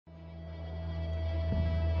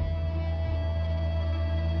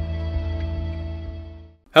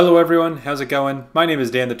Hello everyone, how's it going? My name is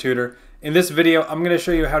Dan the Tutor. In this video, I'm going to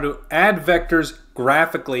show you how to add vectors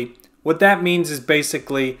graphically. What that means is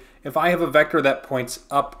basically, if I have a vector that points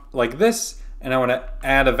up like this, and I want to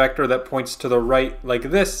add a vector that points to the right like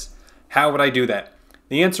this, how would I do that?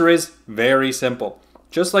 The answer is very simple.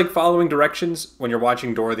 Just like following directions when you're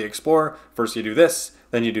watching Dora the Explorer, first you do this,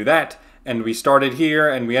 then you do that, and we started here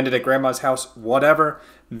and we ended at Grandma's house, whatever,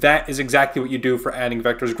 that is exactly what you do for adding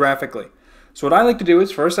vectors graphically. So what I like to do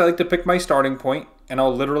is first I like to pick my starting point and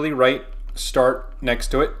I'll literally write start next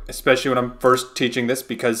to it, especially when I'm first teaching this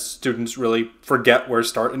because students really forget where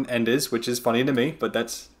start and end is, which is funny to me, but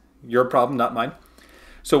that's your problem, not mine.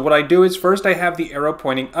 So what I do is first I have the arrow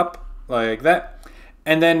pointing up like that,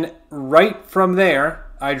 and then right from there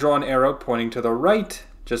I draw an arrow pointing to the right,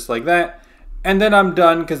 just like that, and then I'm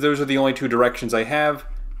done because those are the only two directions I have.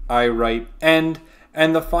 I write end.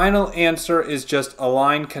 And the final answer is just a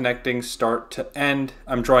line connecting start to end.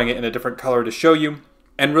 I'm drawing it in a different color to show you.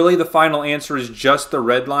 And really the final answer is just the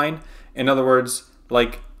red line. In other words,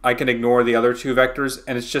 like I can ignore the other two vectors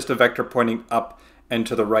and it's just a vector pointing up and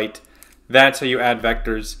to the right. That's how you add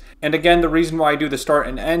vectors. And again, the reason why I do the start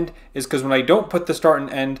and end is because when I don't put the start and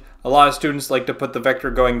end, a lot of students like to put the vector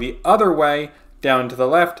going the other way down to the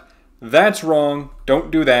left. That's wrong.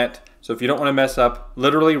 Don't do that. So if you don't want to mess up,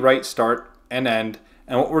 literally write start and end.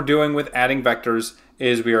 And what we're doing with adding vectors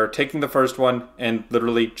is we are taking the first one and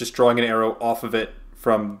literally just drawing an arrow off of it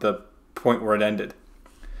from the point where it ended.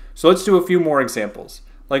 So let's do a few more examples.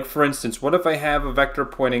 Like for instance, what if I have a vector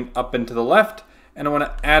pointing up and to the left and I want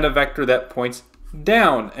to add a vector that points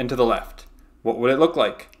down and to the left? What would it look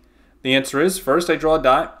like? The answer is first I draw a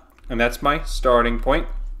dot and that's my starting point.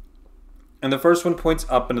 And the first one points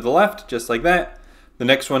up and to the left just like that. The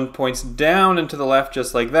next one points down and to the left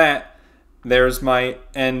just like that. There's my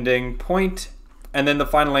ending point, and then the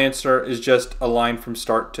final answer is just a line from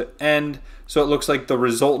start to end. So it looks like the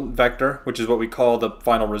resultant vector, which is what we call the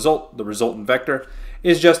final result, the resultant vector,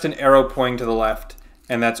 is just an arrow pointing to the left,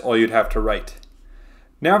 and that's all you'd have to write.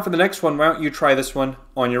 Now for the next one, why don't you try this one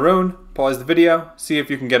on your own, pause the video, see if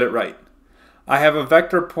you can get it right. I have a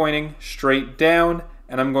vector pointing straight down,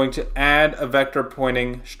 and I'm going to add a vector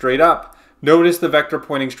pointing straight up. Notice the vector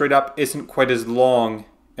pointing straight up isn't quite as long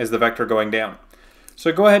as the vector going down.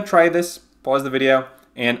 So go ahead, try this, pause the video,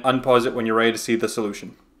 and unpause it when you're ready to see the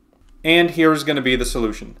solution. And here's going to be the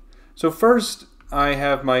solution. So first, I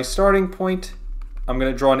have my starting point. I'm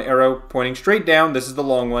going to draw an arrow pointing straight down. This is the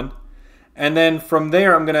long one. And then from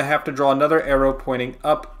there, I'm going to have to draw another arrow pointing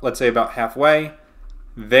up, let's say about halfway.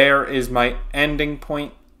 There is my ending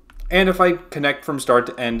point. And if I connect from start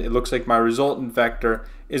to end, it looks like my resultant vector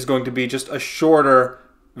is going to be just a shorter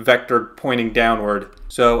vector pointing downward.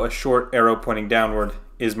 So a short arrow pointing downward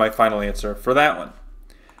is my final answer for that one.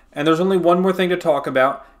 And there's only one more thing to talk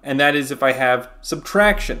about, and that is if I have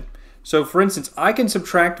subtraction. So for instance, I can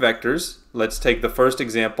subtract vectors. Let's take the first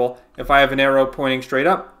example. If I have an arrow pointing straight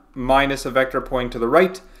up minus a vector pointing to the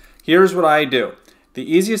right, here's what I do. The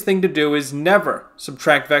easiest thing to do is never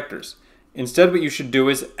subtract vectors. Instead, what you should do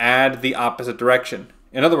is add the opposite direction.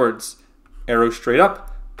 In other words, arrow straight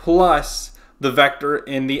up plus the vector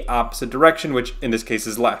in the opposite direction, which in this case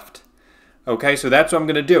is left. Okay, so that's what I'm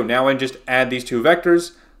going to do. Now I just add these two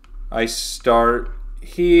vectors. I start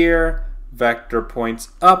here, vector points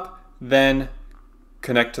up, then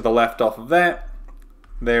connect to the left off of that.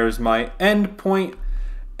 There's my end point,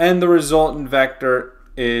 and the resultant vector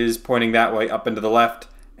is pointing that way up and to the left.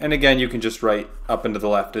 And again, you can just write up and to the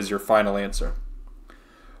left as your final answer.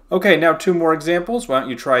 Okay, now two more examples. Why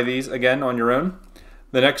don't you try these again on your own?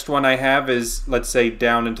 The next one I have is, let's say,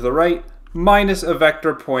 down and to the right, minus a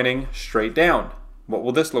vector pointing straight down. What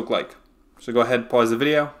will this look like? So go ahead, pause the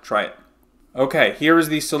video, try it. Okay, here is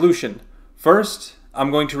the solution. First,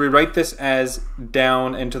 I'm going to rewrite this as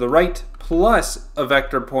down and to the right, plus a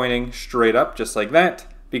vector pointing straight up, just like that,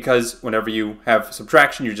 because whenever you have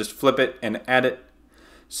subtraction, you just flip it and add it.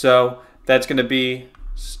 So that's going to be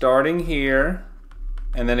starting here,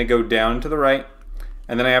 and then I go down to the right,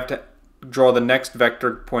 and then I have to draw the next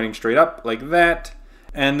vector pointing straight up like that,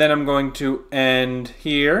 and then I'm going to end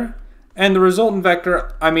here, and the resultant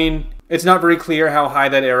vector, I mean, it's not very clear how high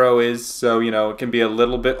that arrow is, so it can be a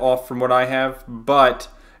little bit off from what I have, but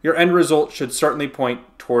your end result should certainly point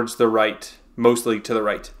towards the right, mostly to the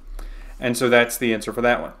right. And so that's the answer for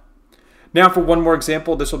that one. Now for one more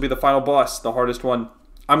example, this will be the final boss, the hardest one.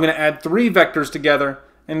 I'm going to add three vectors together,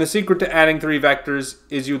 and the secret to adding three vectors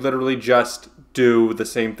is you literally just do the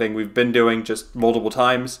same thing we've been doing, just multiple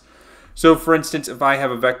times. So for instance, if I have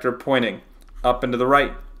a vector pointing up and to the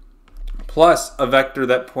right, plus a vector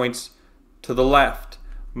that points to the left,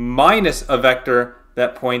 minus a vector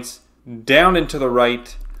that points down and to the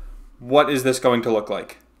right, what is this going to look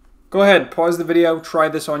like? Go ahead, pause the video, try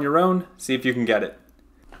this on your own, see if you can get it.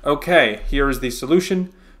 Okay, here is the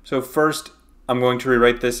solution. So first, I'm going to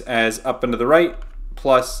rewrite this as up and to the right,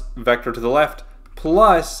 plus vector to the left,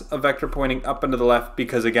 plus a vector pointing up and to the left,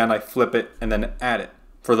 because again, I flip it and then add it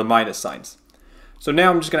for the minus signs. So now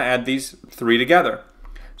I'm just going to add these three together.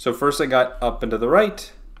 So first I got up and to the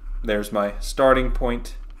right, there's my starting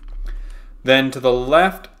point. Then to the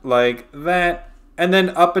left like that, and then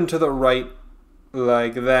up and to the right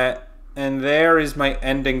like that, and there is my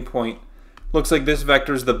ending point. Looks like this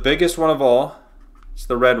vector is the biggest one of all. It's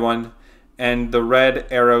the red one, and the red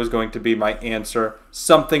arrow is going to be my answer.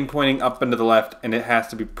 Something pointing up and to the left, and it has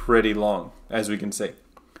to be pretty long, as we can see.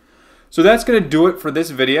 So that's going to do it for this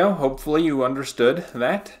video. Hopefully you understood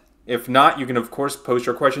that. If not, you can of course post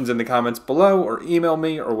your questions in the comments below or email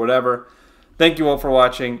me or whatever. Thank you all for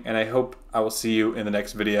watching, and I hope I will see you in the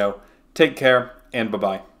next video. Take care, and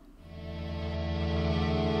bye-bye.